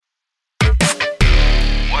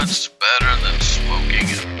what's better than smoking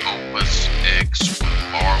an Opus X with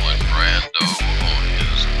Marlon Brando on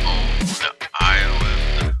his own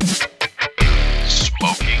island?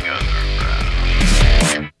 Smoking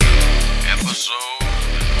Underground. Episode,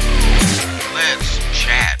 let's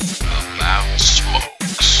chat about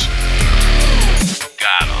smokes.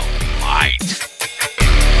 Got a light.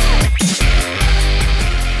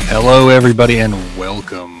 Hello, everybody, and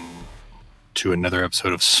welcome to another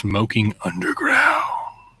episode of Smoking Underground.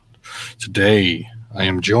 Today, I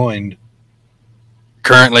am joined,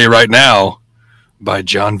 currently right now, by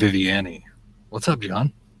John Viviani. What's up,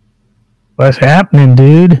 John? What's happening,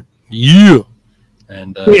 dude? Yeah.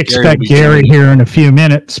 And we expect Gary here in a few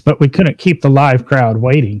minutes, but we couldn't keep the live crowd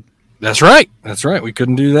waiting. That's right. That's right. We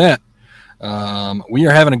couldn't do that. We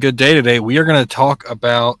are having a good day today. We are going to talk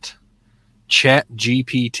about Chat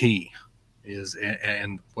GPT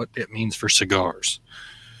and what it means for cigars.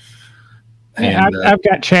 And, I've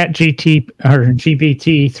got Chat GT or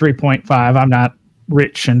GBT 3.5. I'm not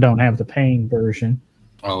rich and don't have the paying version.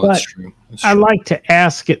 Oh, that's true. I like to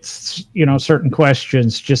ask it, certain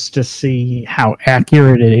questions just to see how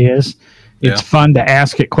accurate it is. It's fun to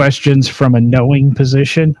ask it questions from a knowing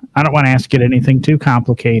position. I don't want to ask it anything too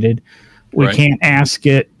complicated. We can't ask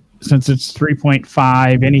it, since it's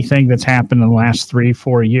 3.5, anything that's happened in the last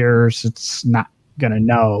 3-4 years, it's not going to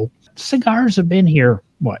know. Cigars have been here,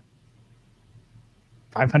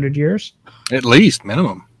 500 years? At least,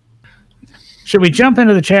 minimum. Should we jump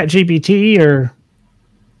into the Chat GPT or?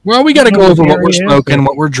 Well, we got to go over what we're smoking,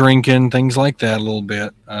 what we're drinking, things like that a little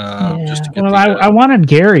bit. Just to get I wanted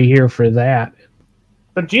Gary here for that.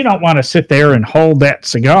 But you don't want to sit there and hold that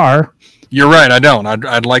cigar. You're right. I don't.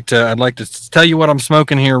 I'd like to tell you what I'm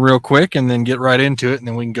smoking here real quick, and then get right into it, and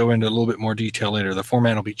then we can go into a little bit more detail later. The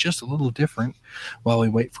format will be just a little different while we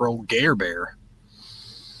wait for old Gare Bear.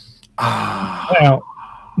 Well,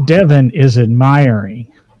 Devin is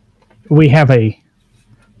admiring. We have a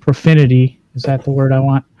profinity. Is that the word I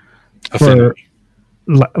want? Affinity.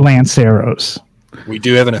 For Lanceros. We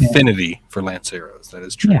do have an affinity for Lanceros. That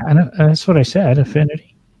is true. Yeah, that's what I said.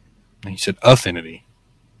 Affinity. And you said affinity.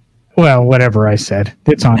 Well, whatever I said,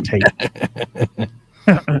 it's on tape.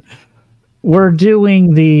 We're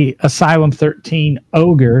doing the Asylum 13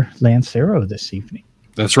 Ogre Lancero this evening.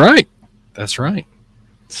 That's right. That's right.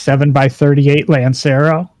 7x38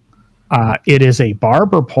 Lancero. It is a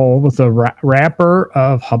barber pole with a wrapper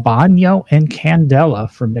of Habano and Candela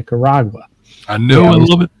from Nicaragua. I know. I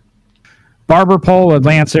love it. Barber pole and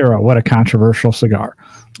Lancero. What a controversial cigar.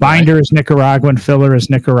 Binder is Nicaraguan. Filler is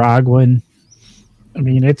Nicaraguan. I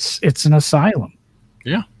mean, it's an Asylum.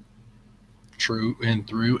 Yeah. True and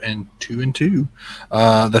through and two and two.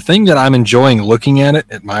 The thing that I'm enjoying looking at it,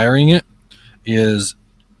 admiring it, is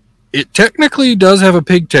it technically does have a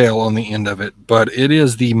pigtail on the end of it, but it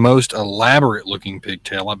is the most elaborate looking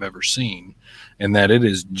pigtail I've ever seen, in that it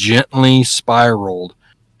is gently spiraled,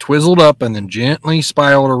 twizzled up, and then gently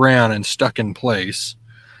spiraled around and stuck in place.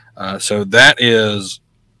 So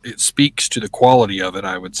it speaks to the quality of it,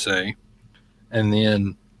 I would say. And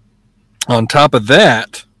then on top of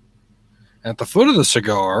that, at the foot of the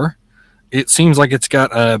cigar, it seems like it's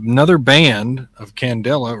got another band of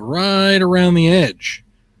Candela right around the edge.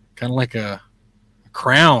 Kind of like a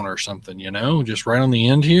crown or something, just right on the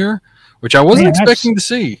end here, which I wasn't expecting to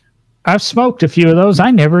see. I've smoked a few of those.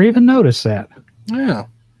 I never even noticed that. Yeah.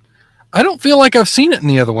 I don't feel like I've seen it in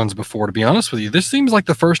the other ones before, to be honest with you. This seems like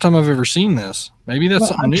the first time I've ever seen this. Maybe that's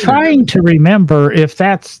something new. I'm trying to remember if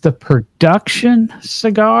that's the production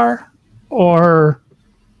cigar or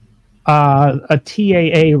a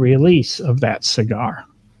TAA release of that cigar.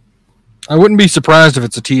 I wouldn't be surprised if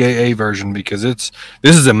it's a TAA version, because this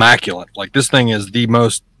is immaculate. Like, this thing is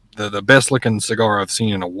the best looking cigar I've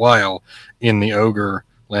seen in a while in the Ogre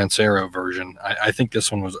Lancero version. I think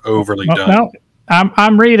this one was overly done. No.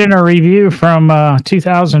 I'm reading a review from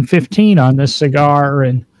 2015 on this cigar,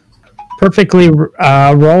 and perfectly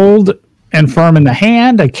rolled and firm in the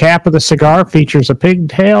hand. A cap of the cigar features a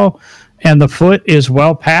pigtail, and the foot is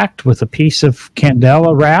well packed with a piece of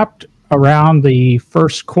Candela wrapped around the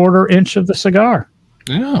first quarter inch of the cigar.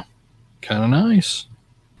 Yeah, kind of nice.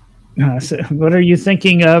 So what are you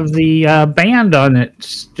thinking of the band on it?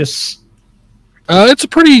 It's a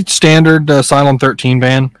pretty standard Asylum 13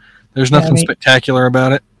 band. There's nothing spectacular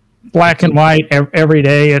about it. Black and white every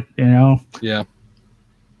day, Yeah.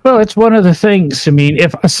 Well, it's one of the things. I mean,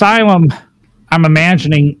 if Asylum, I'm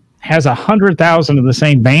imagining, has 100,000 of the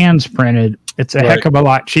same bands printed, it's a heck of a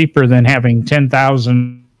lot cheaper than having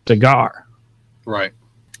 10,000 cigar. Right.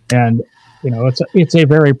 And, it's a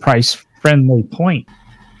very price-friendly point.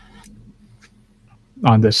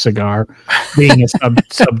 on this cigar, being a sub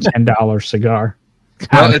 $10 cigar.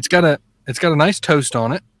 Well, it's got a nice toast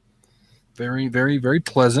on it. Very, very, very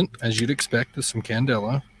pleasant, as you'd expect with some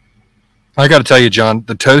Candela. I got to tell you, John,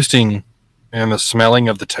 the toasting and the smelling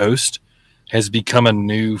of the toast has become a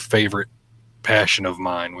new favorite passion of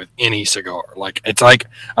mine with any cigar. Like, it's like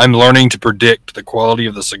I'm learning to predict the quality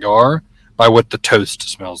of the cigar by what the toast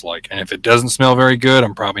smells like. And if it doesn't smell very good,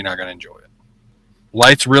 I'm probably not going to enjoy it.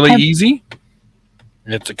 Light's really easy.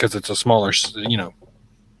 It's because it's a smaller,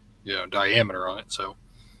 diameter on it. So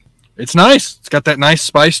it's nice. It's got that nice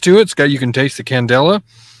spice to it. You can taste the Candela.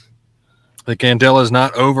 The Candela is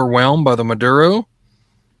not overwhelmed by the Maduro.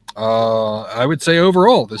 I would say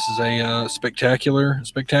overall, this is a spectacular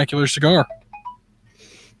cigar.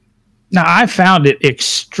 Now, I found it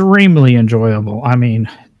extremely enjoyable. I mean,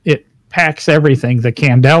 it packs everything. The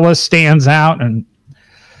Candela stands out, and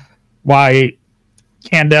why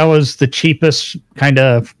Candela is the cheapest, kind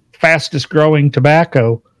of fastest growing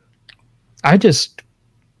tobacco. I just,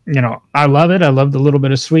 I love it. I love the little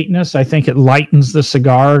bit of sweetness. I think it lightens the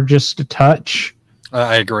cigar just a touch.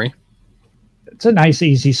 I agree. It's a nice,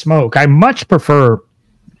 easy smoke. I much prefer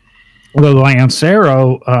the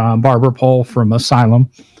Lancero barber pole from Asylum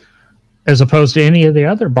as opposed to any of the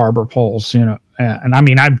other barber poles, and I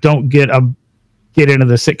mean, I don't get into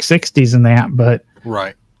the 660s in that, but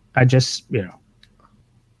right. I just,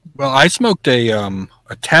 Well, I smoked a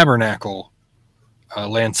Tabernacle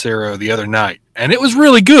Lancero the other night, and it was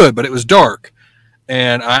really good, but it was dark.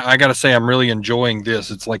 And I got to say, I'm really enjoying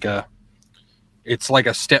this. It's like a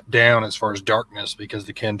step down as far as darkness, because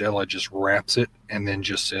the Candela just wraps it and then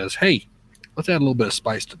just says, hey, let's add a little bit of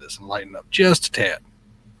spice to this and lighten up just a tad.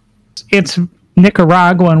 It's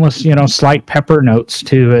Nicaraguan with, slight pepper notes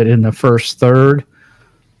to it in the first third,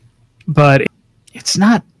 but it's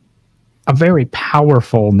not a very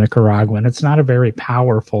powerful Nicaraguan. It's not a very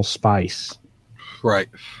powerful spice. Right.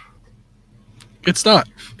 It's not.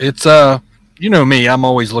 It's, me, I'm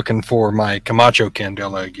always looking for my Camacho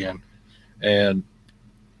Candela again. And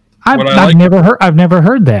I've never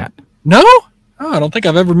heard that. No? Oh, I don't think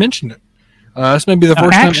I've ever mentioned it. This may be the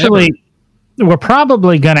first time ever. We're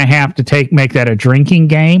probably going to have to make that a drinking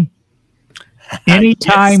game.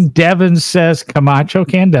 Anytime yes. Devin says Camacho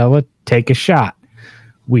Candela, take a shot.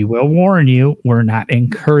 We will warn you, we're not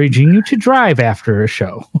encouraging you to drive after a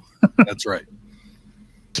show. That's right.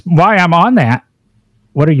 Why I'm on that,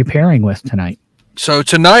 what are you pairing with tonight? So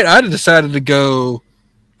tonight I decided to go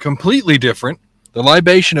completely different. The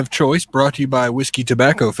libation of choice, brought to you by Whiskey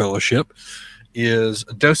Tobacco Fellowship, is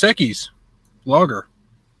Dos Equis Lager.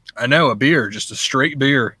 I know, a beer, just a straight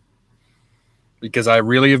beer, because I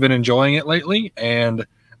really have been enjoying it lately, and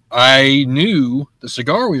I knew the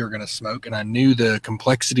cigar we were going to smoke, and I knew the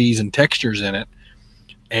complexities and textures in it,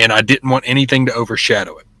 and I didn't want anything to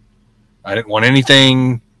overshadow it. I didn't want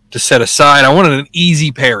anything to set aside. I wanted an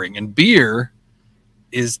easy pairing, and beer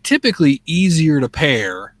is typically easier to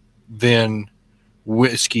pair than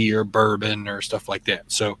whiskey or bourbon or stuff like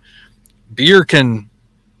that. So beer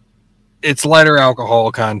it's lighter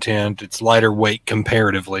alcohol content, it's lighter weight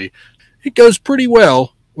comparatively. It goes pretty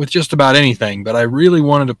well with just about anything, but I really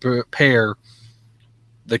wanted to pair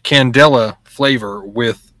the Candela flavor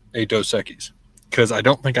with a Dos Equis, because I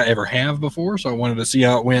don't think I ever have before, so I wanted to see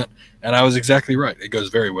how it went, and I was exactly right. It goes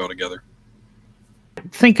very well together. I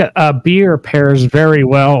think a beer pairs very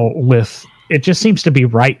well with, it just seems to be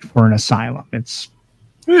right for an Asylum. An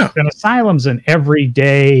Asylum's an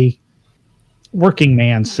everyday working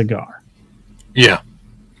man cigar. Yeah.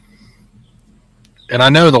 And I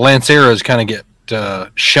know the Lanceros kind of get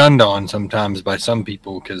shunned on sometimes by some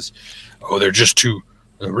people because, they're just the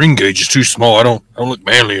ring gauge is too small. I don't look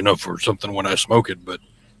manly enough for something when I smoke it, but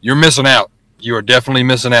you're missing out. You are definitely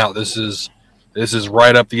missing out. This is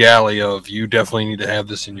right up the alley of, you definitely need to have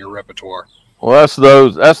this in your repertoire. Well, that's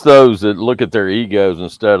those that look at their egos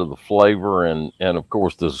instead of the flavor and of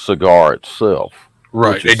course the cigar itself.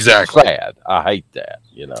 Right, exactly. Sad. I hate that,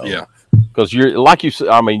 Yeah. Because you're, like you said,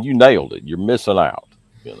 I mean, you nailed it. You're missing out.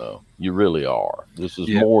 You really are. This is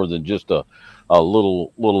more than just a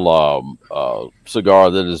little cigar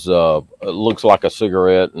that is looks like a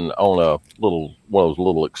cigarette and on one of those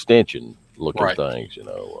little extension looking things,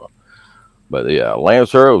 But yeah,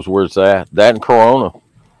 Lancero's where it's at. That and Corona.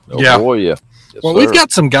 Oh, boy, yeah. Yes, well, we've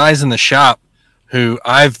got some guys in the shop who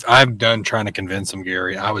I've done trying to convince them,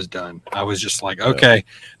 Gary. I was done. I was just like, okay.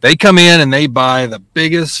 They come in and they buy the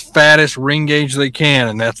biggest, fattest ring gauge they can,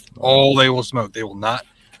 and that's all they will smoke. They will not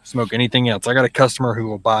smoke anything else. I got a customer who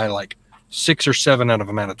will buy like 6 or 7 of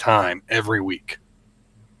them at a time every week.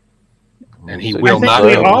 And he will not.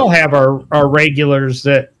 We all have our regulars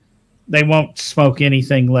that they won't smoke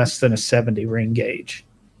anything less than a 70 ring gauge.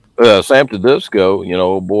 Sam Tedesco,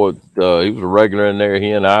 old boy, he was a regular in there.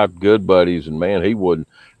 He and I good buddies, and man, he wouldn't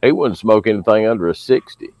smoke anything under a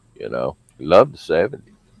 60. He loved the 70.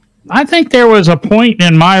 I think there was a point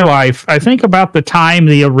in my life, I think about the time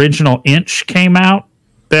the original Inch came out,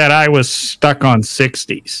 that I was stuck on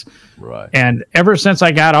 60s. Right. And ever since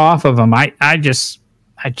I got off of them, I just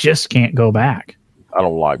can't go back. I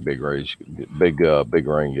don't like big ring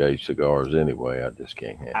gauge cigars anyway. I just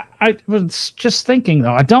can't handle it. I was just thinking,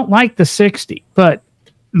 though, I don't like the 60, but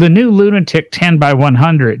the new Lunatic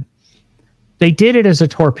 10x100, they did it as a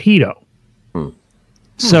torpedo.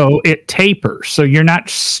 So it tapers, so you're not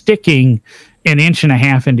sticking an inch and a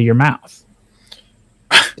half into your mouth.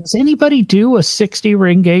 Does anybody do a 60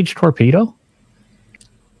 ring gauge torpedo?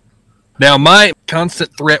 Now, my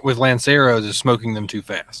constant threat with Lanceros is smoking them too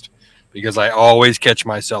fast, because I always catch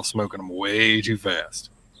myself smoking them way too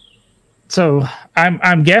fast. So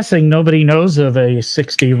I'm guessing nobody knows of a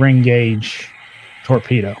 60 ring gauge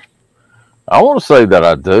torpedo. I want to say that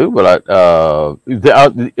I do, but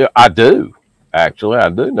I do. Actually, I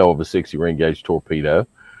do know of a 60 ring gauge torpedo,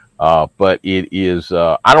 but it is.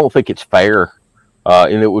 I don't think it's fair,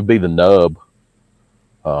 and it would be the nub.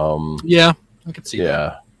 Yeah, I could see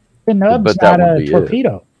that. The nub's not a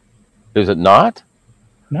torpedo. Is it not?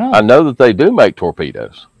 No. I know that they do make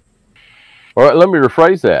torpedoes. All right, let me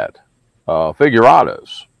rephrase that.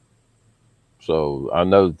 Figurados. So I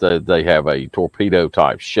know that they have a torpedo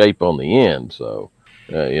type shape on the end. So,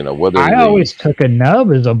 whether I always took a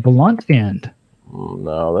nub as a blunt end.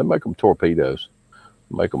 No, they make them torpedoes.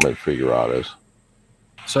 Make them as figurados.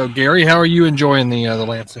 So, Gary, how are you enjoying the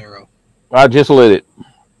Lancero? I just lit it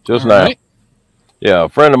just now. Right. Yeah, a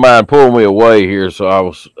friend of mine pulled me away here, so I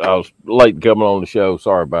was late coming on the show.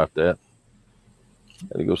 Sorry about that.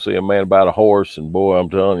 Had to go see a man about a horse, and boy, I'm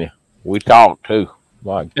telling you, we talked too.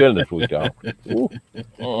 My goodness, we talked.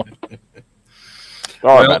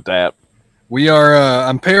 Sorry about that. We are.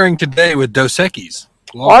 I'm pairing today with Dos Equis.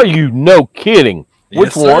 Are you no kidding?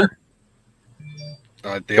 Which one?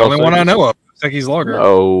 The only one I know of. Dos Equis Lager.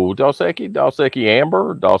 Oh, Dos Equis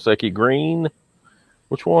Amber, Dos Equis Green.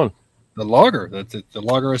 Which one? The Lager. That's it. The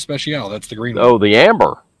Lager Especial. That's the green one. Oh, the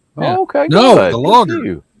Amber. Yeah. Oh, okay. No, good. the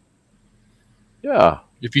Lager. Yeah.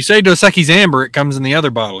 If you say Dos Equis Amber, it comes in the other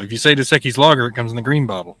bottle. If you say Dos Equis Lager, it comes in the green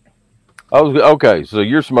bottle. Oh, okay. So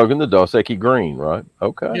you're smoking the Dos Equis Green, right?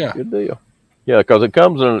 Okay. Yeah. Good deal. Yeah, because it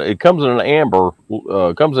comes in an amber,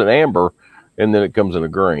 and then it comes in a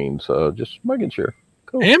green. So just making sure.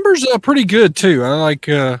 Cool. Amber's pretty good too. I like.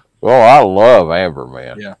 I love amber,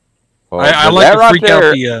 man. Yeah. I like to freak out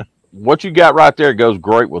the. What you got right there goes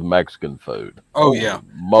great with Mexican food. Oh yeah.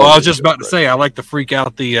 Well, I was just about to say I like to freak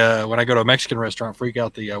out the when I go to a Mexican restaurant, freak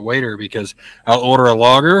out the waiter, because I'll order a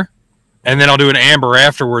lager, and then I'll do an amber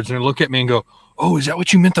afterwards, and he'll look at me and go, "Oh, is that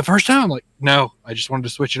what you meant the first time?" I'm like, no, I just wanted to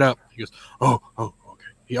switch it up. He goes, "Oh, okay."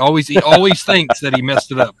 He always thinks that he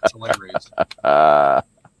messed it up. It's hilarious.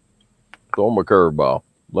 Throw him a curveball.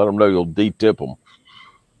 Let them know you'll de-tip them.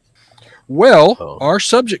 Well, our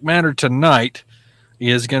subject matter tonight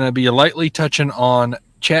is going to be lightly touching on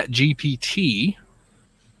Chat GPT.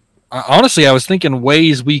 Honestly, I was thinking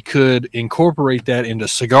ways we could incorporate that into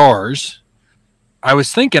cigars. I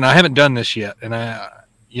was thinking, I haven't done this yet,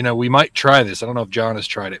 and we might try this. I don't know if John has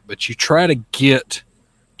tried it, but you try to get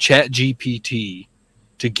Chat GPT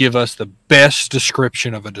to give us the best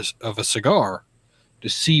description of a cigar to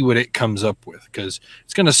see what it comes up with, because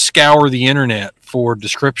it's going to scour the internet for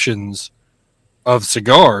descriptions of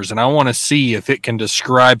cigars, and I want to see if it can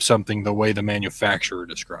describe something the way the manufacturer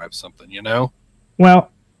describes something, Well,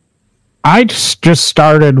 I just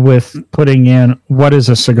started with putting in, what is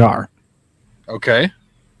a cigar? Okay.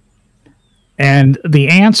 And the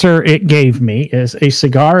answer it gave me is, a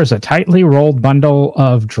cigar is a tightly rolled bundle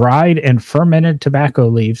of dried and fermented tobacco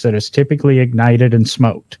leaves that is typically ignited and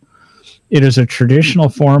smoked. It is a traditional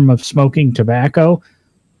form of smoking tobacco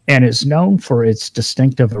and is known for its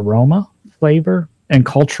distinctive aroma, flavor, and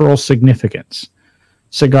cultural significance.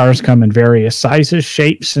 Cigars come in various sizes,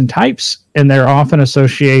 shapes, and types, and they're often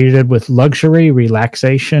associated with luxury,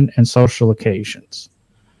 relaxation, and social occasions.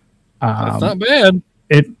 That's not bad.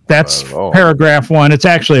 That's paragraph 1. It's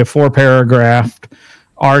actually a 4-paragraph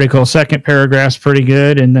article. Second paragraph's pretty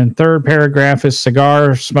good, and then third paragraph is,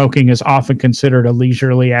 cigar smoking is often considered a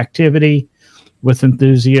leisurely activity, with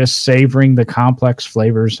enthusiasts savoring the complex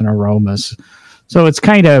flavors and aromas. So it's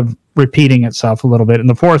kind of repeating itself a little bit. And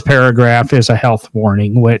the fourth paragraph is a health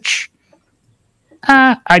warning, which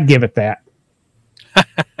I'd give it that.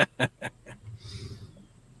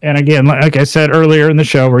 And again, like I said earlier in the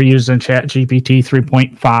show, we're using Chat GPT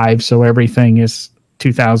 3.5, so everything is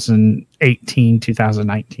 2018,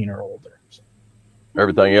 2019 or older.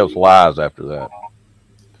 Everything else lies after that.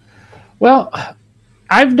 Well,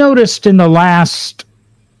 I've noticed in the last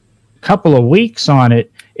couple of weeks on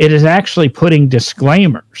it, it is actually putting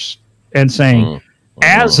disclaimers and saying,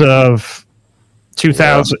 as of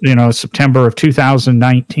 2000, September of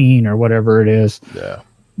 2019 or whatever it is,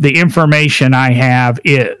 the information I have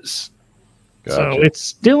is. Gotcha. So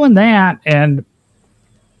it's doing that, and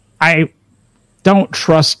I don't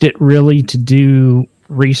trust it really to do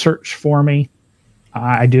research for me.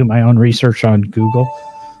 I do my own research on Google.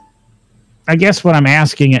 I guess what I'm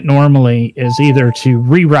asking it normally is either to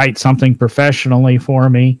rewrite something professionally for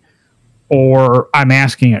me, or I'm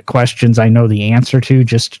asking it questions I know the answer to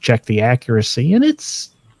just to check the accuracy. And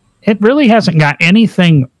it really hasn't got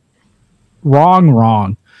anything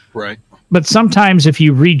wrong. Right. But sometimes if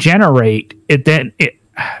you regenerate it, then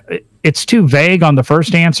it's too vague on the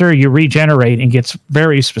first answer. You regenerate and gets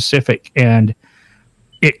very specific, and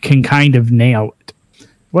it can kind of nail it.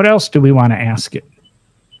 What else do we want to ask it?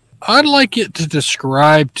 I'd like it to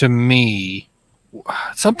describe to me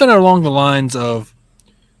something along the lines of,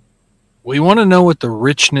 we want to know what the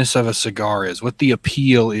richness of a cigar is, what the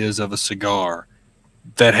appeal is of a cigar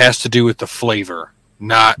that has to do with the flavor,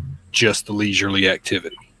 not just the leisurely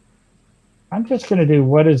activity. I'm just going to do,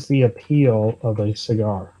 what is the appeal of a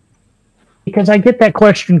cigar? Because I get that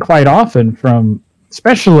question quite often from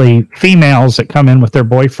especially females that come in with their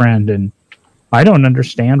boyfriend, and I don't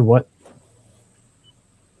understand what.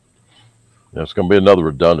 That's going to be another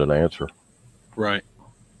redundant answer. Right.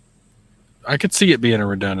 I could see it being a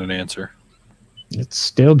redundant answer. It's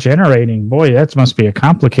still generating. Boy, that must be a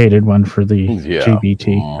complicated one for the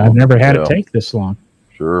GBT. I've never had it take this long.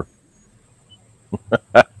 Sure.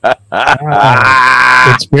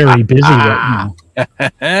 It's very busy right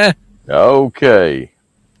now. Okay.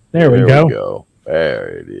 There we go. There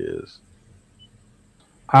it is.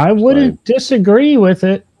 I wouldn't disagree with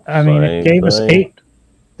it. I mean, it gave us 8.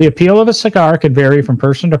 The appeal of a cigar could vary from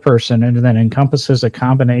person to person and then encompasses a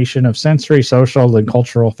combination of sensory, social, and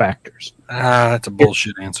cultural factors. That's a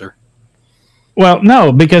bullshit answer. Well,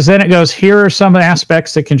 no, because then it goes, here are some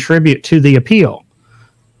aspects that contribute to the appeal.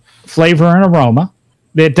 Flavor and aroma.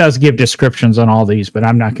 It does give descriptions on all these, but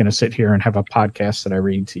I'm not going to sit here and have a podcast that I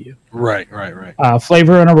read to you. Right.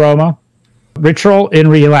 Flavor and aroma. Ritual and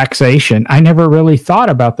relaxation. I never really thought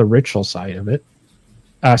about the ritual side of it.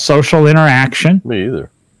 Social interaction. Me either.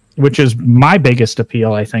 Which is my biggest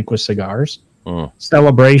appeal, I think, with cigars.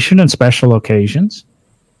 Celebration and special occasions.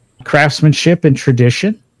 Craftsmanship and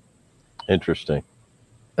tradition. Interesting.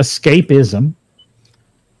 Escapism.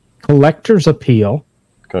 Collector's appeal.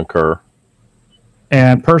 Concur.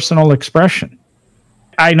 And personal expression.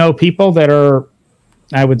 I know people that are,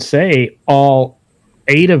 I would say, all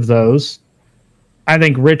 8 of those. I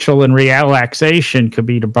think ritual and relaxation could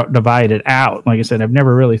be divided out. Like I said, I've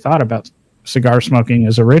never really thought about cigar smoking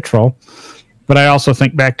as a ritual, but I also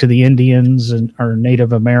think back to the Indians or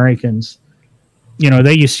Native Americans.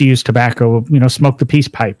 They used to use tobacco, smoke the peace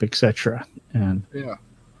pipe, etc. And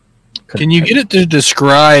can you get it to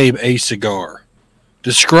describe a cigar?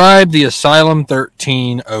 Describe the Asylum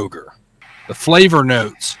 13 Ogre, the flavor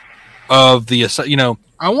notes of the.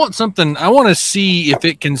 I want something. I want to see if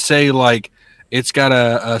it can say like it's got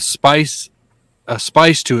a spice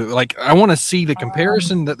to it. Like, I want to see the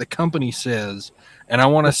comparison that the company says, and I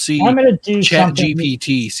want to see Chat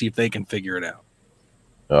GPT, see if they can figure it out.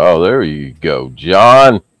 Oh, there you go,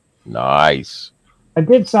 John. Nice. I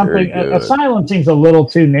did something. Asylum seems a little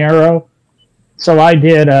too narrow, so I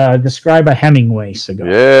did describe a Hemingway cigar.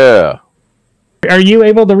 Yeah. Are you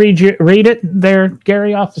able to read it there,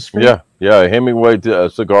 Gary, off the screen? Yeah. A Hemingway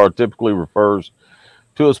cigar typically refers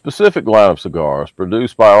to a specific line of cigars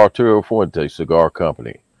produced by Arturo Fuente Cigar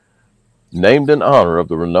Company, named in honor of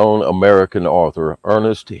the renowned American author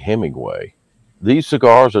Ernest Hemingway. These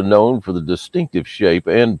cigars are known for the distinctive shape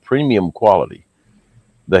and premium quality.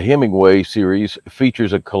 The Hemingway series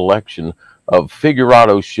features a collection of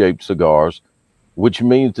figurado-shaped cigars, which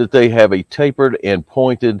means that they have a tapered and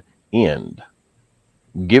pointed end,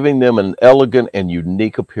 giving them an elegant and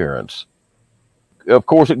unique appearance. Of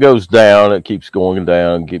course, it goes down. It keeps going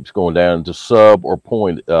down to sub or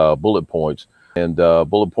point bullet points. And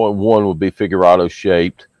bullet point 1 would be figurado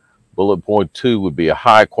shaped. Bullet point 2 would be a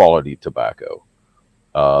high quality tobacco.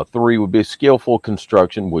 3 would be skillful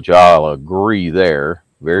construction, which I'll agree there.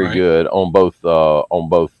 Very good on both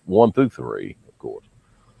 1 through 3, of course.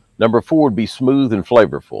 Number 4 would be smooth and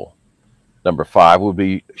flavorful. Number 5 would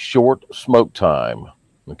be short smoke time.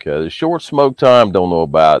 Okay, the short smoke time, don't know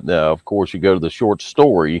about. Now, of course, you go to the short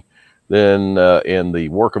story, then in the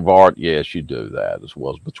work of art, yes, you do that as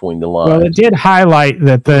well as between the lines. Well, it did highlight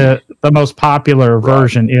that the most popular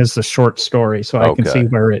version is the short story, so I can see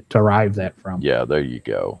where it derived that from. Yeah, there you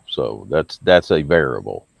go. So that's a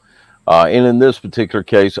variable. And in this particular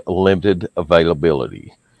case, limited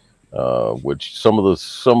availability, which some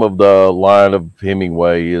of the line of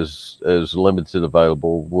Hemingway is limited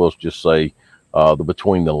available. We'll just say the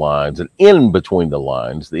between the lines and in between the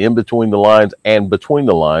lines. The in between the lines and between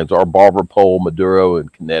the lines are Barber Pole, Maduro,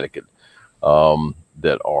 and Connecticut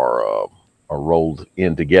that are rolled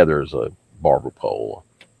in together as a Barber Pole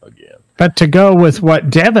again. But to go with what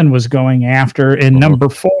Devin was going after in number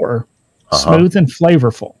 4, smooth and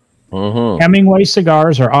flavorful. Hemingway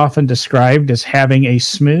cigars are often described as having a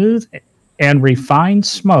smooth and refined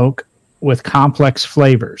smoke with complex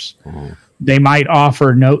flavors. They might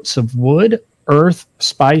offer notes of wood, earth,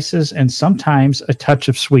 spices, and sometimes a touch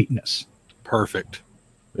of sweetness. Perfect.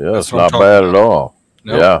 Yeah, it's not bad at all.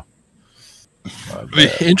 Nope. Yeah.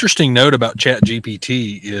 The interesting note about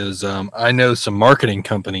ChatGPT is I know some marketing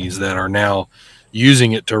companies that are now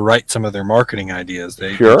using it to write some of their marketing ideas.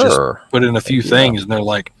 They just put in a few things, and they're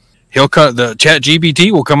like, the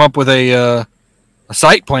ChatGPT will come up with a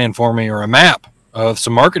site plan for me or a map of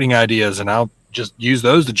some marketing ideas, and I'll just use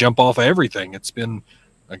those to jump off of everything. It's been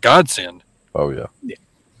a godsend. Oh yeah.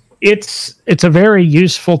 It's a very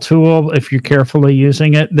useful tool if you're carefully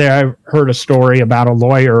using it. I heard a story about a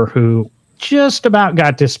lawyer who just about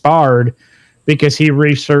got disbarred because he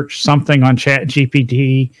researched something on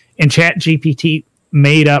ChatGPT, and ChatGPT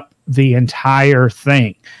made up the entire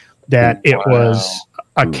thing. That it was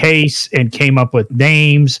a case and came up with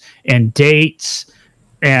names and dates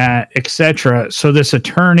and etc. So this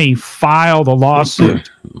attorney filed a lawsuit,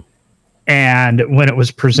 and when it was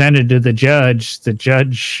presented to the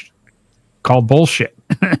judge called bullshit.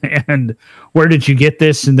 And where did you get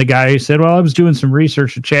this? And the guy said, well, I was doing some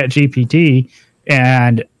research with ChatGPT,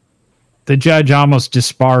 and the judge almost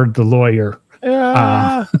disbarred the lawyer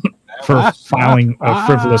for filing a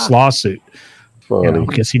frivolous lawsuit.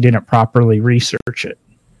 Because he didn't properly research it.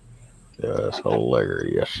 Yeah, that's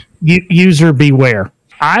hilarious. User beware.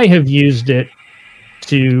 I have used it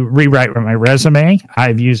to rewrite my resume.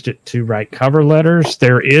 I've used it to write cover letters.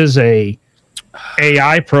 There is a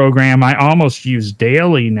AI program I almost use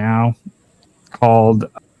daily now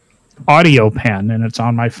called Audio Pen, and it's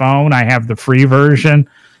on my phone. I have the free version.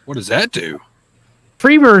 What does that do?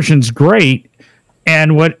 Free version's great,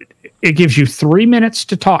 and it gives you 3 minutes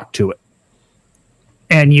to talk to it.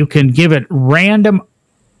 And you can give it random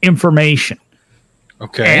information.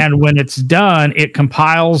 Okay. And when it's done, it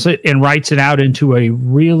compiles it and writes it out into a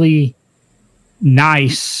really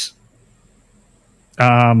nice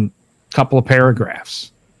couple of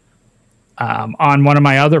paragraphs. On one of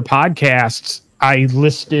my other podcasts, I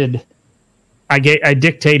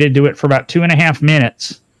dictated to it for about 2.5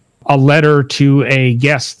 minutes a letter to a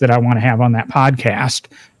guest that I want to have on that podcast.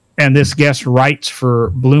 And this guest writes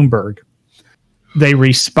for Bloomberg. They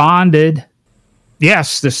responded,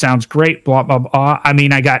 yes, this sounds great, blah, blah, blah. I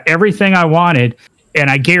mean, I got everything I wanted, and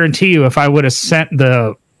I guarantee you if I would have sent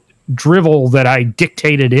the drivel that I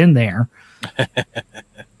dictated in there,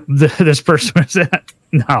 this person was,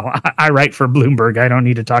 no, I write for Bloomberg. I don't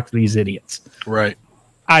need to talk to these idiots. Right.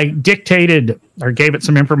 I dictated or gave it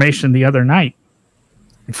some information the other night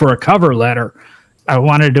for a cover letter. I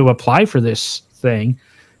wanted to apply for this thing,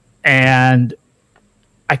 and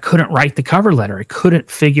I couldn't write the cover letter. I couldn't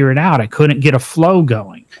figure it out. I couldn't get a flow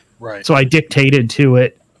going. Right. So I dictated to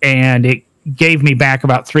it, and it gave me back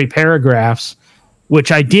about 3 paragraphs,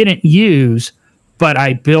 which I didn't use, but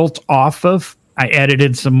I built off of. I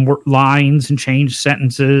edited some lines and changed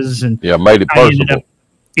sentences, and made it personable.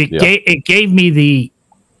 It gave me the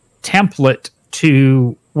template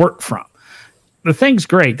to work from. The thing's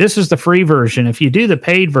great. This is the free version. If you do the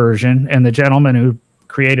paid version, and the gentleman who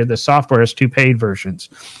created the software has 2 paid versions,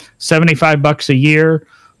 $75 a year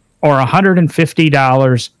or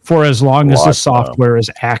 $150 for as long as the software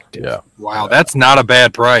is active. Yeah. Wow, that's not a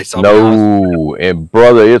bad price. No, and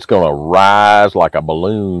brother, it's going to rise like a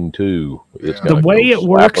balloon too. It's the way it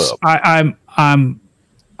works,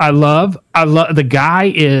 I love the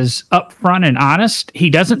guy is upfront and honest. He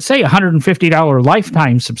doesn't say $150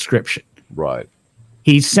 lifetime subscription. Right.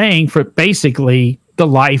 He's saying for basically the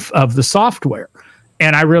life of the software.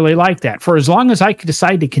 And I really like that. For as long as I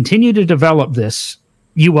decide to continue to develop this,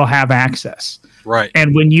 you will have access. Right.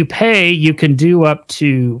 And when you pay, you can do up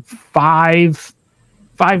to 5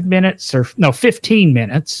 minutes 15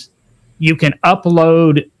 minutes you can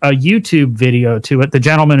upload a YouTube video to it. The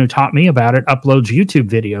gentleman who taught me about it uploads YouTube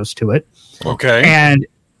videos to it. Okay. And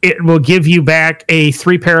it will give you back a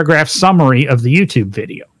 3-paragraph summary of the YouTube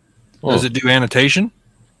video. Does it do annotation?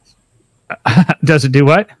 Does it do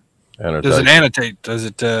what? Does it annotate? Does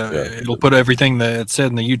it? It'll put everything that's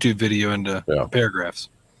said in the YouTube video into paragraphs.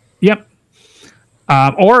 Yep.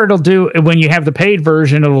 Or it'll do, when you have the paid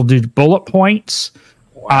version, it'll do bullet points.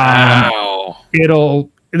 Wow.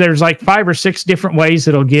 There's like 5 or 6 different ways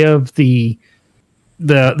it'll give the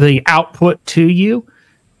output to you.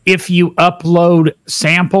 If you upload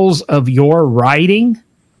samples of your writing,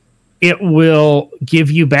 it will give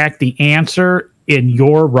you back the answer in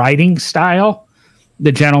your writing style.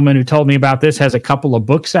 The gentleman who told me about this has a couple of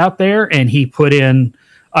books out there, and he put in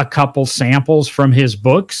a couple samples from his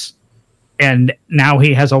books. And now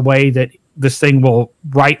he has a way that this thing will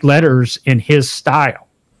write letters in his style.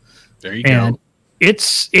 There you go.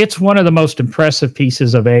 It's one of the most impressive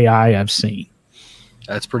pieces of AI I've seen.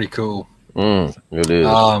 That's pretty cool. It is.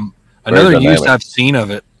 Another use I've seen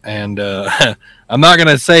of it, and I'm not going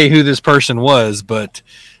to say who this person was, but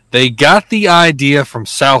they got the idea from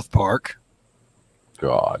South Park.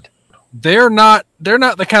 God. They're not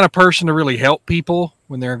the kind of person to really help people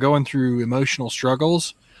when they're going through emotional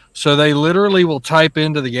struggles. So they literally will type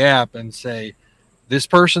into the app and say, this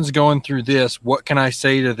person's going through this. What can I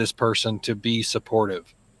say to this person to be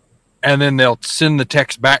supportive? And then they'll send the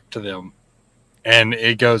text back to them. And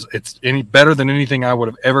it goes, it's any better than anything I would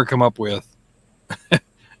have ever come up with.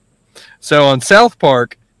 So on South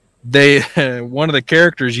Park, one of the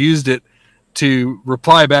characters used it to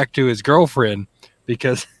reply back to his girlfriend,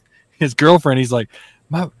 because his girlfriend, he's like,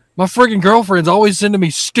 my friggin' girlfriend's always sending me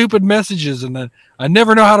stupid messages, and then I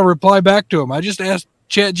never know how to reply back to them. I just asked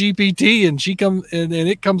Chat GPT, and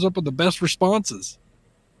it comes up with the best responses.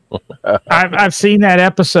 I've seen that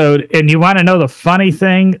episode, and you want to know the funny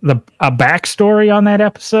thing, a backstory on that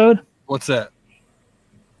episode? What's that?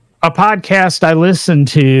 A podcast I listen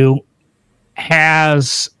to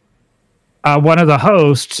has one of the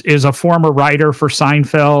hosts is a former writer for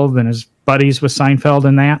Seinfeld and is buddies with Seinfeld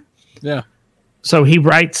and that. Yeah. So he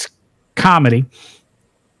writes comedy.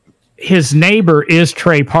 His neighbor is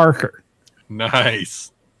Trey Parker.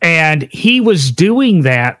 Nice. And he was doing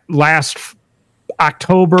that last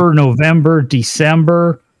October, November,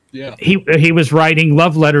 December. Yeah. He was writing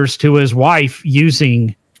love letters to his wife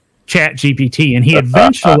using Chat GPT, and he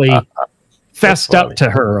eventually fessed up to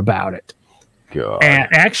her about it. God. And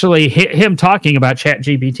actually, him talking about Chat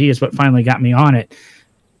GPT is what finally got me on it.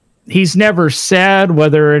 He's never said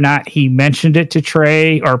whether or not he mentioned it to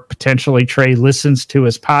Trey, or potentially Trey listens to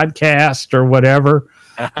his podcast or whatever.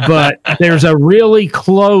 But there's a really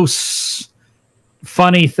close,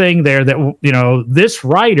 funny thing there that, this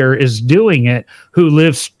writer is doing it who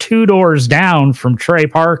lives 2 doors down from Trey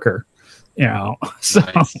Parker. So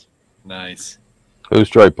nice. Who's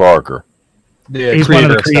Trey Parker? Yeah, he's one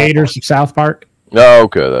of the creators of South Park. Oh,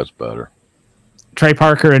 okay, that's better. Trey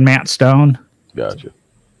Parker and Matt Stone. Gotcha.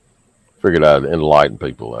 Figured I'd enlighten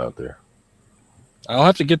people out there. I'll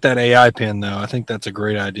have to get that AI pin, though. I think that's a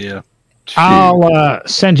great idea. I'll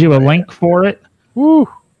send you a link for it. Woo.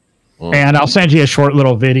 And I'll send you a short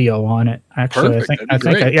little video on it. Actually,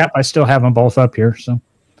 I still have them both up here. So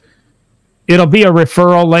it'll be a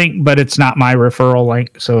referral link, but it's not my referral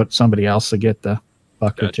link, so it's somebody else to get the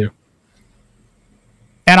buck or two.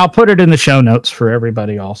 And I'll put it in the show notes for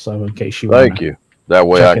everybody also, in case you want. Thank you. That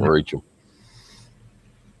way I can reach them.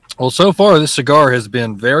 Well, so far this cigar has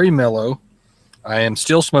been very mellow. I am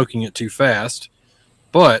still smoking it too fast,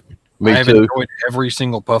 but I have enjoyed every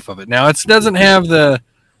single puff of it. Now, it doesn't have the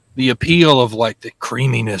appeal of like the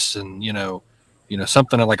creaminess and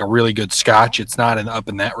something like a really good Scotch. It's not up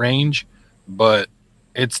in that range, but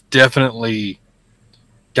it's definitely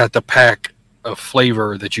got the pack of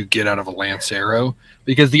flavor that you get out of a Lancero,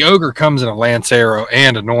 because the Ogre comes in a Lancero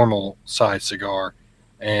and a normal size cigar,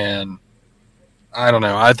 and I don't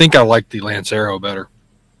know. I think I like the Lancero better.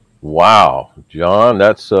 Wow, John,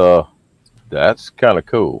 that's kind of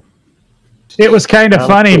cool. It was kind of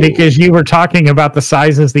funny because you were talking about the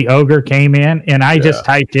sizes the Ogre came in, and I just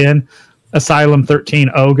typed in Asylum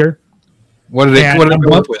 13 Ogre. What did it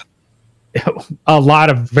come up with? A lot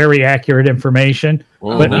of very accurate information.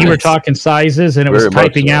 But nice. You were talking sizes, and it was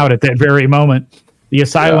typing out at that very moment. The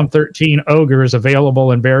Asylum 13 Ogre is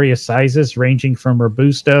available in various sizes, ranging from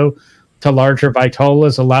Robusto to larger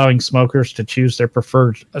Vitolas, allowing smokers to choose their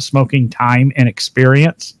preferred smoking time and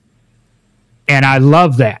experience. And I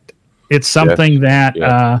love that. It's something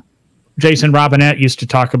that Jason Robinette used to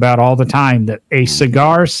talk about all the time, that a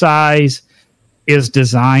cigar size is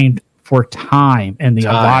designed for time and the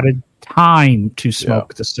allotted time to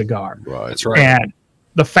smoke the cigar. Right. That's right. And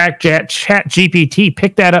the fact that Chat GPT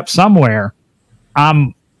picked that up somewhere,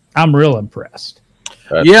 I'm real impressed.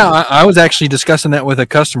 I was actually discussing that with a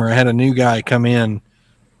customer. I had a new guy come in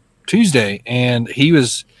Tuesday, and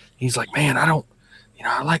he's like, man,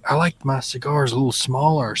 I like my cigars a little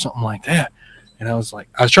smaller or something like that. And I was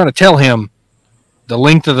trying to tell him the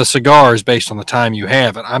length of the cigar is based on the time you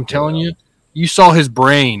have. And I'm telling you saw his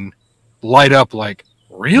brain light up like,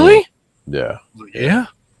 really? Yeah. Yeah.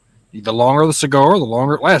 The longer the cigar, the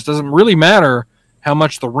longer it lasts. Doesn't really matter how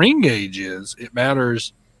much the ring gauge is. It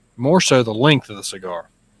matters more so the length of the cigar,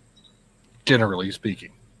 generally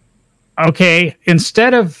speaking. Okay,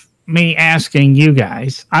 instead of me asking you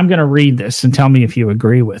guys, I'm going to read this and tell me if you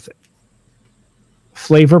agree with it.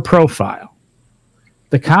 Flavor profile.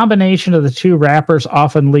 The combination of the two wrappers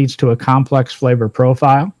often leads to a complex flavor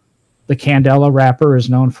profile. The Candela wrapper is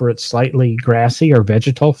known for its slightly grassy or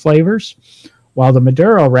vegetal flavors, while the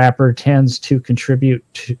Maduro wrapper tends to contribute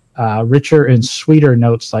to richer and sweeter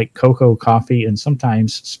notes like cocoa, coffee, and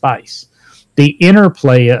sometimes spice. The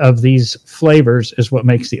interplay of these flavors is what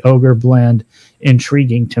makes the Ogre blend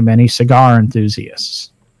intriguing to many cigar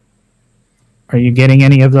enthusiasts. Are you getting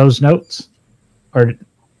any of those notes? Or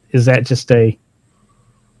is that just a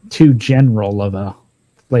too general of a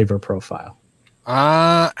flavor profile?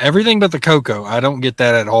 Everything but the cocoa. I don't get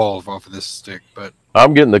that at all off of this stick, but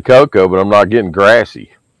I'm getting the cocoa, but I'm not getting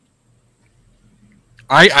grassy.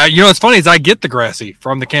 I it's funny is I get the grassy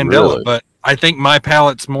from the Candela, Really? but I think my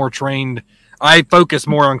palate's more trained. I focus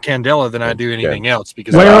more on Candela than I do anything else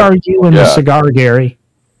because Where are you in the cigar, Gary?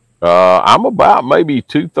 I'm about maybe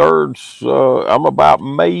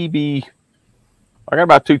 2/3. I got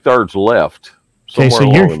about 2/3 left. Okay,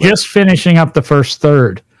 so you're just finishing up the first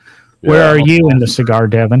third. Where are you in the cigar,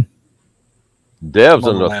 Devin? Dev's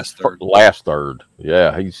in the last third.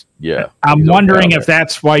 Yeah, I'm wondering if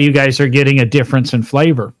that's why you guys are getting a difference in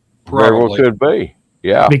flavor. Very well could be.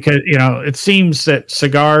 Yeah. Because, it seems that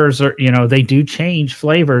cigars are, they do change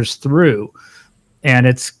flavors through, and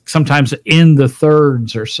it's sometimes in the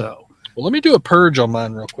thirds or so. Well, let me do a purge on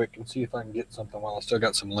mine real quick and see if I can get something while I still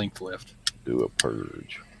got some length left. Do a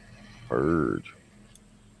purge.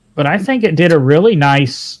 But I think it did a really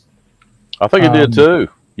nice. I think it did too.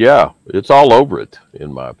 Yeah, it's all over it,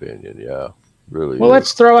 in my opinion. Yeah, really. Well,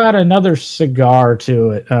 let's throw out another cigar to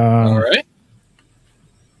it. All right.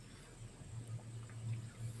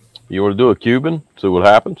 You want to do a Cuban? See what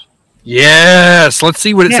happens? Yes. Let's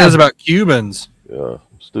see what it says about Cubans. Yeah,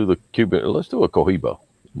 let's do the Cuban. Let's do a Cohiba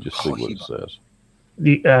and just see what it says.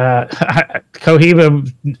 The Cohiba,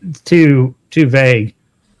 too vague.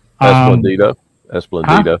 Esplendida. Huh?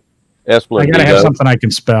 I gotta have something I can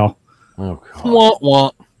spell. Oh, God.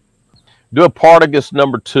 Want. Do a Partagas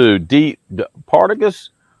number 2. Partagas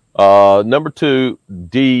number 2.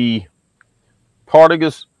 D.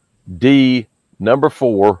 Partagas D number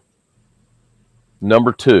 4.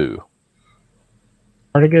 Number 2.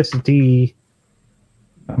 Partagas D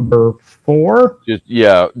number 4?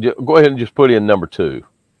 Go ahead and just put in number 2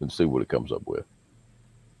 and see what it comes up with.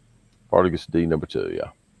 Partagas D number 2, yeah.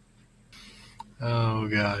 Oh,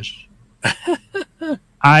 gosh.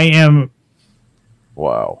 I am.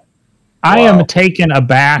 Wow. I am taken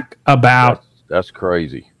aback about. That's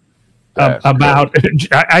crazy. Crazy.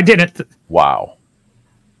 I didn't. Wow.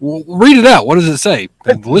 Well, read it out. What does it say?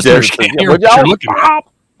 The listeners can't hear what you're looking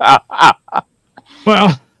at.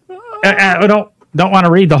 Well, I don't want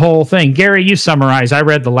to read the whole thing. Gary, you summarize. I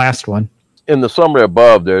read the last one. In the summary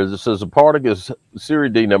above there, it says the Partagas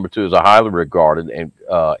Series D number 2 is a highly regarded and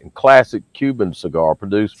classic Cuban cigar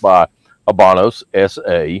produced by Habanos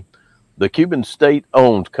S.A., the Cuban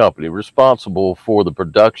state-owned company responsible for the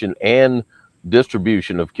production and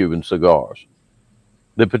distribution of Cuban cigars.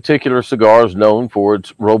 The particular cigar is known for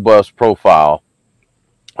its robust flavor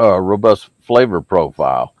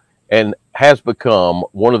profile, and has become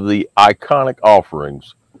one of the iconic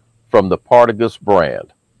offerings from the Partagas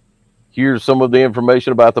brand. Here's some of the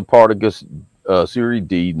information about the Partagas Series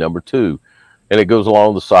D number 2, and it goes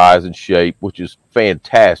along the size and shape, which is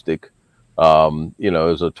fantastic.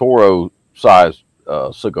 Is a Toro size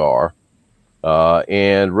cigar,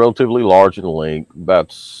 and relatively large in length, about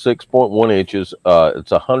 6.1 inches.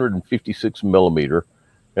 It's 156 millimeter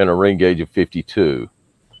and a ring gauge of 52.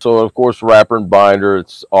 So, of course, wrapper and binder,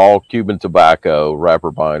 it's all Cuban tobacco, wrapper,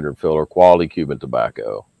 binder, and filler, quality Cuban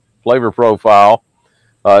tobacco. Flavor profile,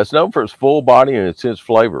 it's known for its full body and intense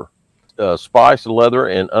flavor. Spice, leather,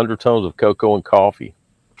 and undertones of cocoa and coffee.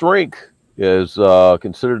 Drink is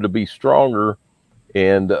considered to be stronger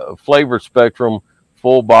and flavor spectrum,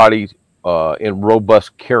 full body, and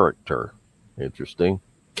robust character. Interesting.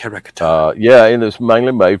 Yeah, and it's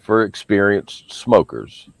mainly made for experienced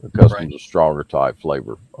smokers, accustomed to stronger type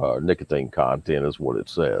flavor. Nicotine content is what it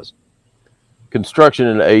says. Construction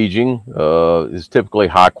and aging is typically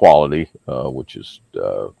high quality, which is,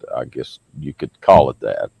 I guess you could call it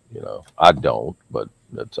that. I don't, but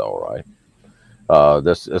that's all right.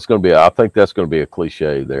 That's going to be. I think that's going to be a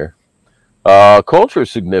cliche there. Cultural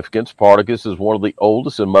significance. Partagas is one of the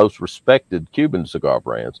oldest and most respected Cuban cigar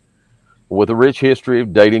brands, with a rich history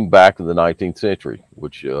of dating back to the 19th century.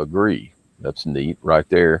 Which agree. That's neat right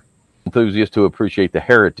there. Enthusiasts who appreciate the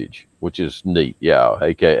heritage, which is neat, yeah,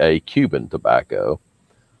 aka Cuban tobacco.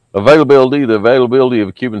 The availability of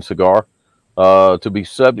a Cuban cigar to be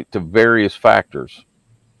subject to various factors,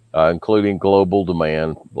 including global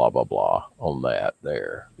demand, blah, blah, blah, on that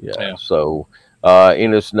there. Yeah. So,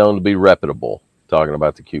 and it's known to be reputable, talking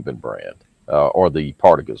about the Cuban brand or the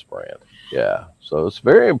Partagas brand. Yeah. So it's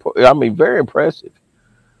very impressive.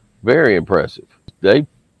 Very impressive. They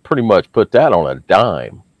pretty much put that on a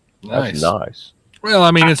dime. That's nice. Well,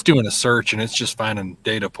 I mean, it's doing a search and it's just finding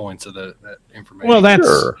data points of that information. Well, that's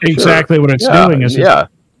exactly what it's doing.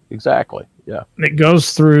 Exactly. Yeah. It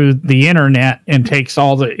goes through the internet and takes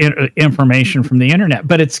all the information from the internet,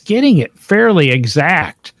 but it's getting it fairly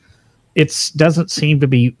exact. It doesn't seem to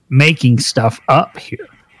be making stuff up here.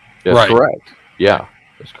 That's correct. Yeah,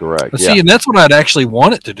 that's correct. See, and that's what I'd actually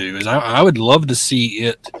want it to do. Is I would love to see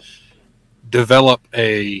it develop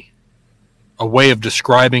a way of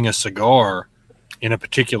describing a cigar in a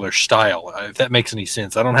particular style, if that makes any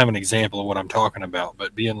sense. I don't have an example of what I'm talking about,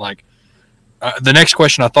 but being like, the next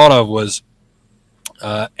question I thought of was,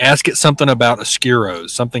 ask it something about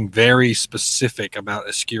Oscuros, something very specific about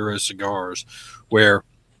Oscuro cigars, where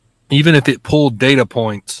even if it pulled data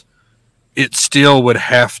points, it still would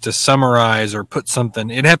have to summarize or put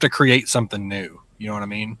something, it'd have to create something new. You know what I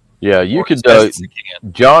mean? Yeah, you could,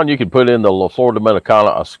 John, you could put in the La Flor Dominicana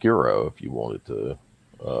Oscuro if you wanted to,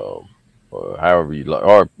 or however you like,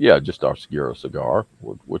 or just Oscuro cigar,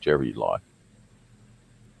 whichever you like.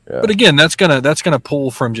 Yeah. But again, that's gonna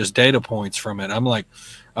pull from just data points from it. I'm like,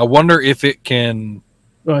 I wonder if it can.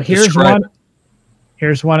 Well, here's one.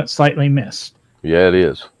 Here's one it slightly missed. Yeah, it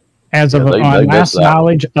is. As of on last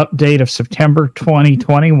knowledge update of September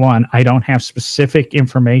 2021, I don't have specific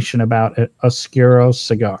information about a Oscuro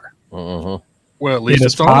cigar. Mm-hmm. Well, at least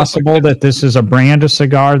it's possible that this is a brand of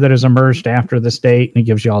cigar that has emerged after this date, and it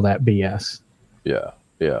gives you all that BS. Yeah.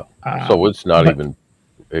 So it's not even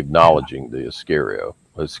acknowledging the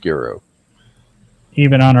Oscuro.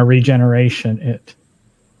 Even on a regeneration,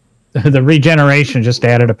 the regeneration just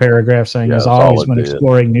added a paragraph saying, as always, when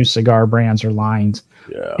exploring new cigar brands or lines,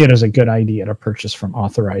 it is a good idea to purchase from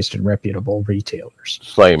authorized and reputable retailers.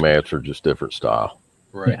 Same answer, just different style.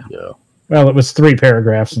 Right. Yeah. Well, it was 3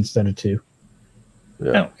 paragraphs instead of 2.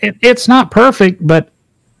 Yeah. It's not perfect, but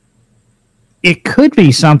it could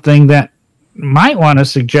be something that might want to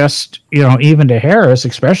suggest, even to Harris,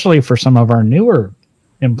 especially for some of our newer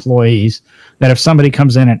employees, that if somebody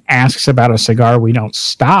comes in and asks about a cigar we don't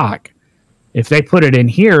stock, if they put it in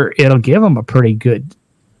here, it'll give them a pretty good.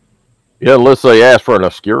 Yeah, unless they ask for an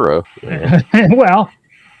Oscuro. Yeah. Well.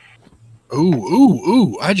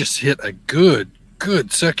 Ooh! I just hit a good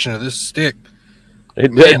section of this stick.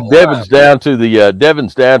 Devin's down to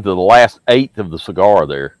the last eighth of the cigar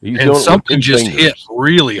there. And something just hit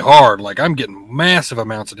really hard. Like I'm getting massive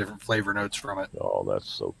amounts of different flavor notes from it. Oh, that's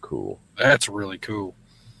so cool. That's really cool.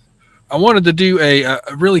 I wanted to do a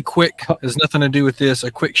really quick, has nothing to do with this,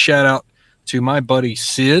 a quick shout out to my buddy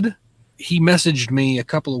Sid. He messaged me a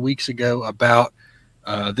couple of weeks ago about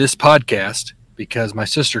this podcast because my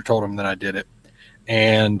sister told him that I did it.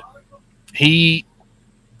 And he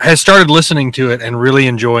has started listening to it and really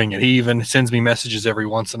enjoying it. He even sends me messages every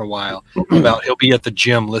once in a while about he'll be at the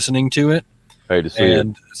gym listening to it. Hey, to see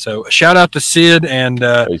and so a shout out to Sid and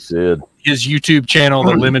hey, Sid. His YouTube channel,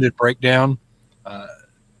 The Limited Breakdown,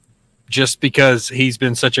 just because he's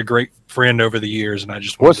been such a great friend over the years. And I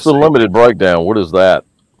just what's the Limited Breakdown? What is that?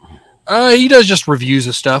 He does just reviews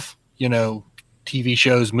of stuff, TV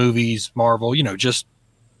shows, movies, Marvel, just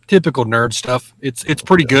typical nerd stuff. It's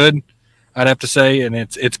pretty good, I'd have to say, and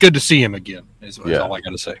it's good to see him again. Is all I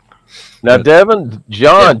got to say. Now, Devin,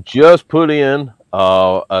 John just put in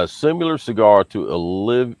a similar cigar to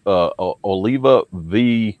Oliva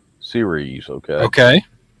V series. Okay.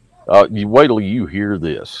 You wait till you hear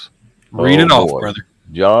this. Read it off, brother.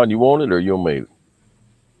 John, you want it or you want me?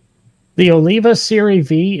 The Oliva Serie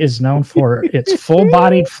V is known for its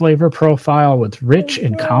full-bodied flavor profile with rich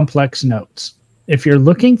and complex notes. If you're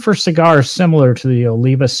looking for cigars similar to the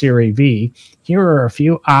Oliva Serie V, here are a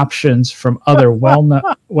few options from other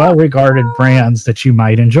well-regarded brands that you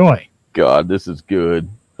might enjoy. God, this is good.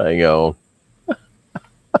 Hang on.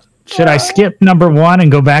 Should I skip number 1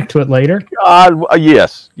 and go back to it later? God,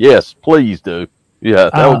 yes, please do. Yeah,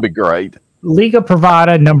 that would be great. Liga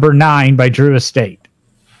Privada number 9 by Drew Estate.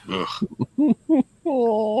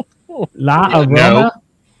 La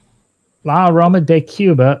Aroma de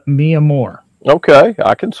Cuba, Mi Amor. Okay,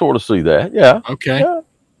 I can sort of see that. Yeah. Okay. Yeah.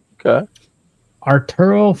 Okay.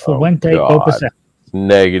 Arturo Fuente Opus X.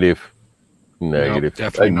 Negative. Nope,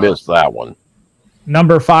 They missed that one.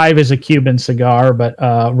 Number 5 is a Cuban cigar, but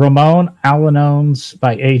Ramon Alanones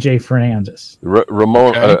by AJ Fernandez.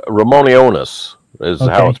 Ramoniones is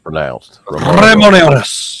how it's pronounced.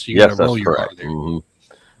 Ramoniones. Yes, that's correct. Mm-hmm.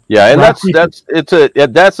 Yeah,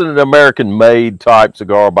 and that's an American-made type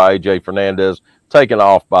cigar by AJ Fernandez, taken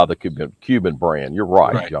off by the Cuban brand. You're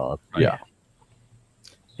right, John. Right. Yeah.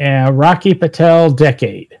 And Rocky Patel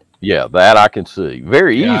Decade. Yeah, that I can see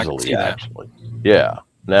very easily, actually. Yeah.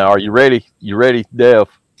 Now, are you ready? You ready, Dev?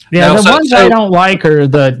 Yeah, the ones I don't like are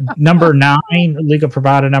the number 9, Liga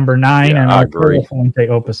Privada number 9, and Arturo Fuente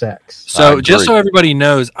Opus X. So, just so everybody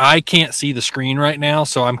knows, I can't see the screen right now,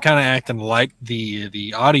 so I'm kind of acting like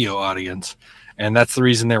the audio audience, and that's the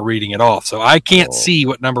reason they're reading it off. So I can't see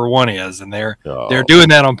what number 1 is, and they're doing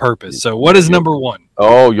that on purpose. So what is number 1?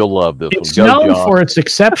 Oh, you'll love this one. It's known for its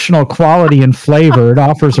exceptional quality and flavor. It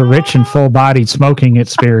offers a rich and full-bodied smoking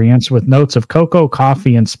experience with notes of cocoa,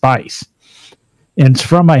 coffee, and spice. And it's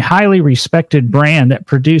from a highly respected brand that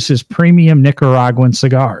produces premium Nicaraguan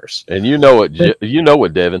cigars. And you know it, Devin. You know it.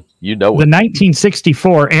 The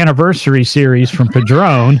 1964 anniversary series from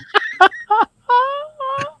Padron.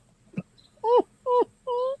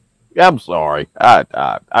 I'm sorry.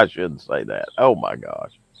 I shouldn't say that. Oh, my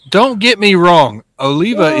gosh. Don't get me wrong.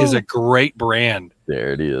 Oliva is a great brand.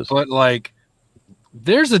 There it is. But,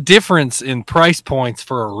 there's a difference in price points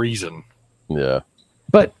for a reason. Yeah.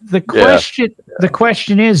 But the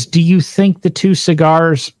question is, do you think the two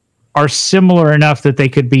cigars are similar enough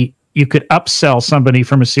that you could upsell somebody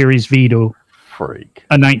from a Series V to a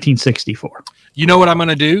 1964? You know what I'm going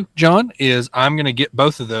to do, John, is I'm going to get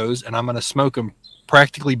both of those and I'm going to smoke them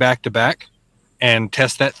practically back to back and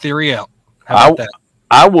test that theory out. How about that?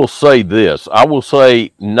 I will say this. I will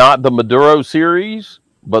say not the Maduro series,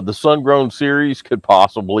 but the Sun-Grown series could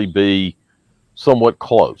possibly be somewhat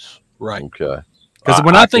close. Right. Okay. Because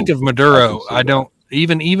when I think of Maduro, I don't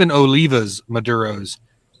even Oliva's Maduros.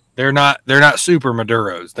 They're not super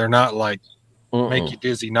Maduros. They're not make you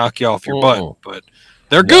dizzy, knock you off your butt, but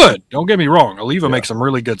they're good. Don't get me wrong. Oliva makes some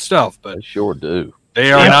really good stuff, but they sure do.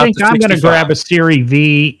 They are. I think I'm going to grab a Serie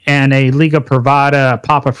V and a Liga Privada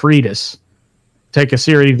Papa Fritas. Take a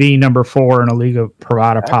Serie V number 4 and a Liga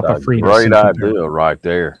Privada Papa Fritas. Great idea, right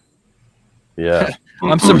there. Yeah,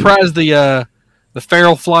 I'm surprised the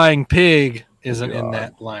feral flying pig isn't in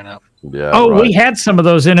that lineup. Yeah. We had some of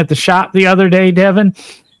those in at the shop the other day, Devin.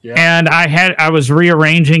 Yeah. And I was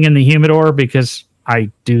rearranging in the humidor because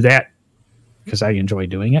I do that because I enjoy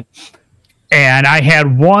doing it. And I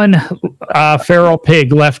had one feral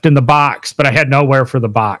pig left in the box, but I had nowhere for the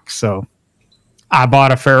box. So I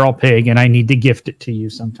bought a feral pig and I need to gift it to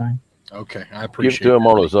you sometime. Okay. I appreciate it. Give it to him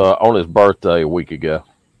on his birthday a week ago.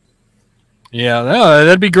 Yeah,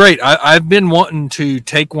 that'd be great. I've been wanting to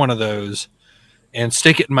take one of those and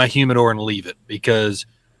stick it in my humidor and leave it, because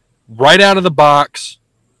right out of the box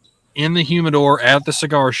in the humidor at the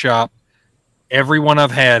cigar shop, every one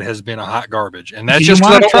I've had has been a hot garbage. And that's just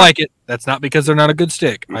because I don't like it. That's not because they're not a good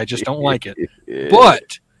stick. I just don't like it.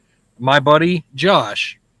 But my buddy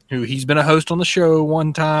Josh, who he's been a host on the show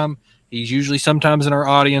one time, he's usually sometimes in our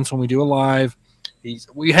audience when we do a live.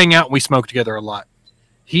 We hang out and we smoke together a lot.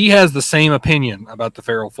 He has the same opinion about the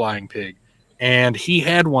feral flying pig. And he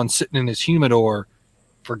had one sitting in his humidor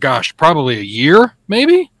for, probably a year,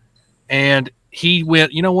 maybe. And he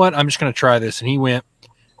went, you know what? I'm just going to try this. And he went,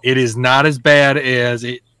 it is not as bad as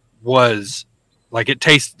it was. It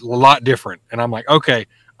tastes a lot different. And I'm like, okay,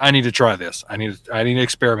 I need to try this. I need to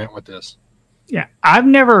experiment with this. Yeah, I've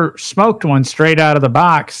never smoked one straight out of the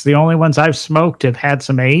box. The only ones I've smoked have had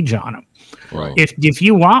some age on them. Right. If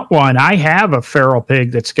you want one, I have a feral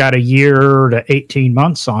pig that's got a year to 18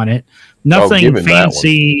 months on it. Nothing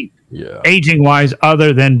fancy aging wise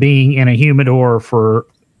other than being in a humidor for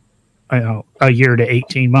a year to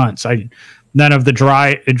 18 months. None of the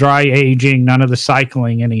dry aging, none of the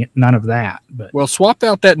cycling, none of that. But Well, swap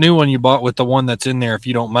out that new one you bought with the one that's in there if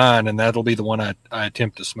you don't mind, and that'll be the one I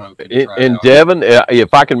attempt to smoke. And Devin,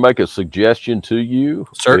 if I can make a suggestion to you,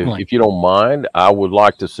 certainly, if you don't mind, I would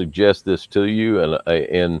like to suggest this to you.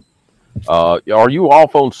 And are you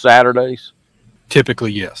off on Saturdays?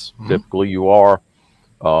 Typically, yes. Mm-hmm. Typically, you are.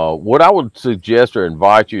 What I would suggest or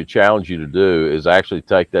invite you, challenge you to do is actually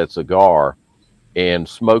take that cigar and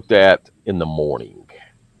smoke that in the morning.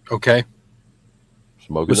 Okay.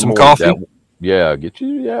 Smoke with in the some morning. coffee. Get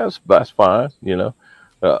you. Yeah, that's fine. You know,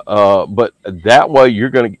 but that way you're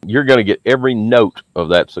gonna get every note of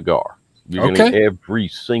that cigar. You're gonna get every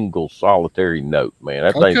single solitary note, man.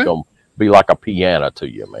 That thing's gonna be like a piano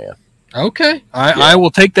to you, man. Okay, I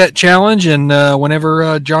will take that challenge, and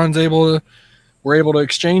whenever John's we're able to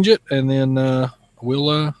exchange it, and then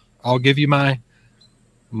I'll give you my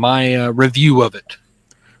review of it.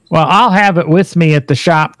 Well, I'll have it with me at the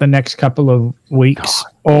shop the next couple of weeks,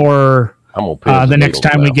 or the next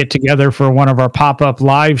time we get together for one of our pop-up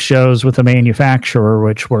live shows with a manufacturer,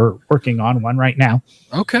 which we're working on one right now.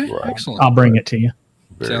 Okay, excellent. I'll bring it to you.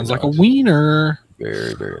 Sounds like a wiener.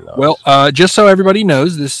 Very, very nice. Well, just so everybody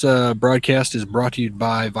knows, this broadcast is brought to you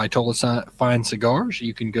by Vitola Fine Cigars.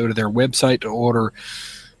 You can go to their website to order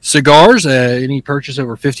cigars, any purchase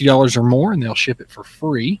over $50 or more, and they'll ship it for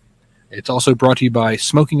free. It's also brought to you by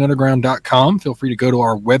SmokingUnderground.com. Feel free to go to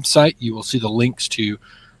our website. You will see the links to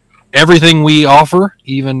everything we offer,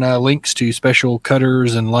 even links to special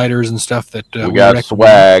cutters and lighters and stuff that we got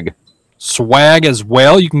swag as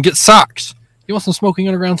well. You can get socks. You want some Smoking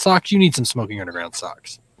Underground socks? You need some Smoking Underground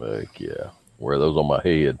socks. Heck yeah. Wear those on my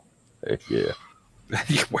head. Heck yeah.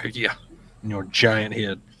 Yeah. Your giant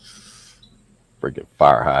head. Freaking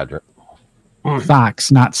fire hydrant.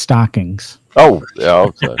 Socks, not stockings. Oh, yeah.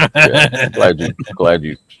 Glad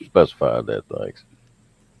you specified that. Thanks.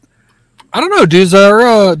 I don't know. Does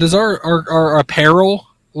our apparel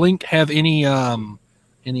link have any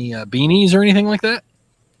beanies or anything like that?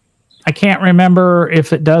 I can't remember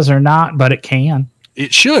if it does or not, but it can.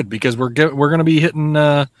 It should, because we're going to be hitting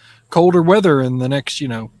colder weather in the next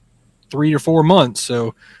 3 or 4 months,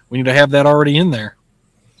 so we need to have that already in there.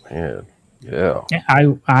 Man, yeah.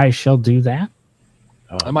 I shall do that.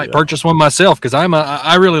 I might purchase one myself, because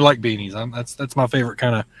I really like beanies. That's my favorite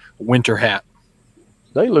kind of winter hat.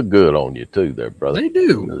 They look good on you too, there, brother. They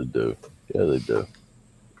do. They do. Yeah, they do.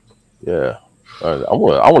 Yeah. I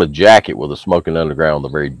want a jacket with a Smoking Underground on the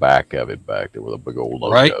very back of it, back there with a big old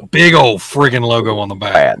logo. Right, big old friggin' logo on the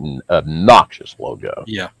back. Patent, obnoxious logo.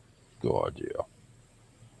 Yeah. God, yeah.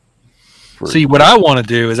 See, what I want to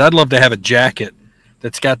do is I'd love to have a jacket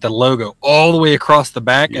that's got the logo all the way across the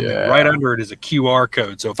back, and then right under it is a QR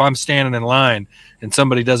code. So if I'm standing in line and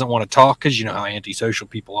somebody doesn't want to talk, because you know how antisocial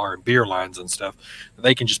people are in beer lines and stuff,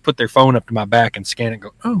 they can just put their phone up to my back and scan it and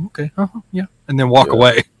go, oh, okay, yeah, and then walk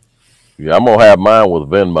away. Yeah, I'm gonna have mine with a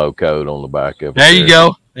Venmo code on the back of it. There you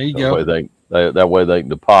go. There you go. That way they can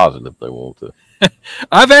deposit if they want to.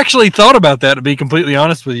 I've actually thought about that, to be completely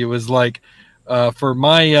honest with you. It was like for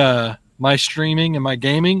my my streaming and my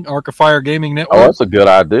gaming, Arc of Fire Gaming Network. Oh, that's a good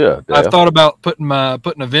idea. I've thought about putting a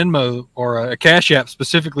Venmo or a Cash App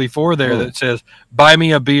specifically for there that says "Buy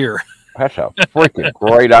me a beer." That's a freaking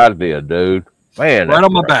great idea, dude. Man, right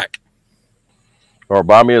on my back. Or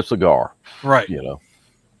buy me a cigar. Right.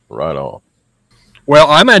 Right on.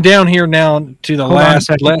 Well, I'm down here now to the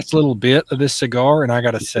last little bit of this cigar, and I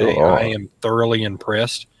got to say, I am thoroughly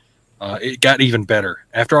impressed. It got even better.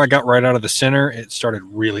 After I got right out of the center, it started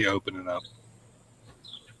really opening up.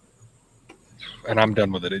 And I'm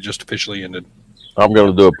done with it. It just officially ended. I'm going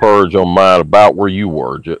to do a purge on mine about where you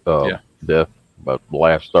were, Def, about the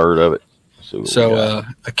last third of it. So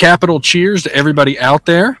a capital cheers to everybody out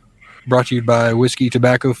there. Brought to you by Whiskey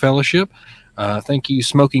Tobacco Fellowship. Thank you,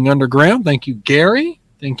 Smoking Underground. Thank you, Gary.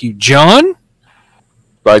 Thank you, John.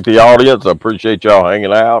 Thank the audience. I appreciate y'all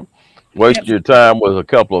hanging out. Wasting your time with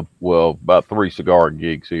about 3 cigar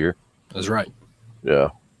gigs here. That's right. Yeah.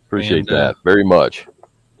 Appreciate that very much.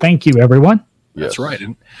 Thank you, everyone. Yes. That's right.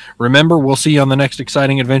 And remember, we'll see you on the next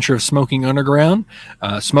exciting adventure of Smoking Underground.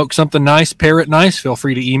 Smoke something nice, pair it nice. Feel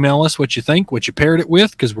free to email us what you think, what you paired it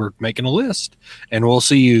with, because we're making a list. And we'll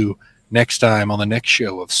see you next time on the next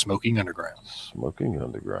show of Smoking Underground. Smoking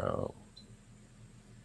Underground.